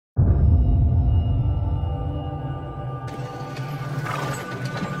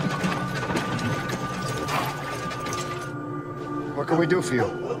can we do for you?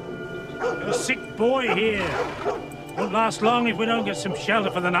 A sick boy here. Won't last long if we don't get some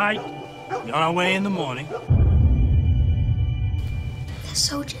shelter for the night. Be on our way in the morning. They're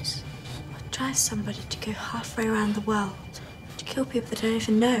soldiers. What drives somebody to go halfway around the world to kill people they don't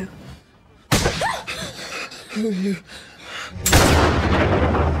even know?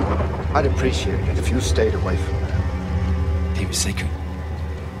 I'd appreciate it if you stayed away from them. Keep it secret.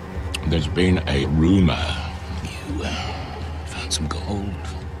 There's been a rumor you found some gold.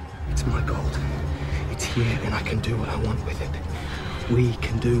 It's my gold. It's here, and I can do what I want with it. We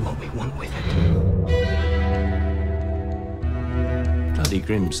can do what we want with it. Bloody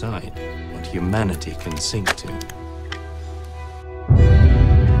grim sight. What humanity can sink to.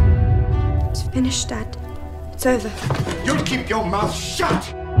 It's finished, Dad. It's over. You'll keep your mouth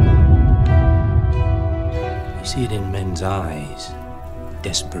shut! You see it in men's eyes.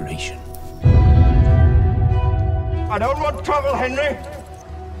 Desperation. I don't want trouble, Henry.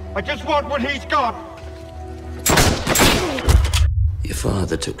 I just want what he's got. Your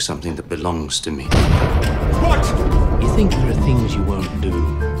father took something that belongs to me. What? You think there are things you won't do.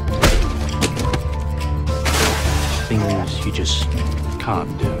 Things you just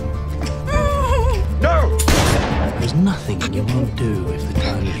can't do. No! There's nothing you won't do if the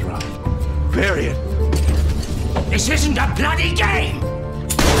time is right. Period. This isn't a bloody game!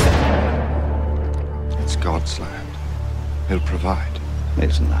 It's God's land. He'll provide.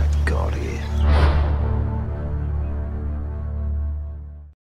 Isn't that God here?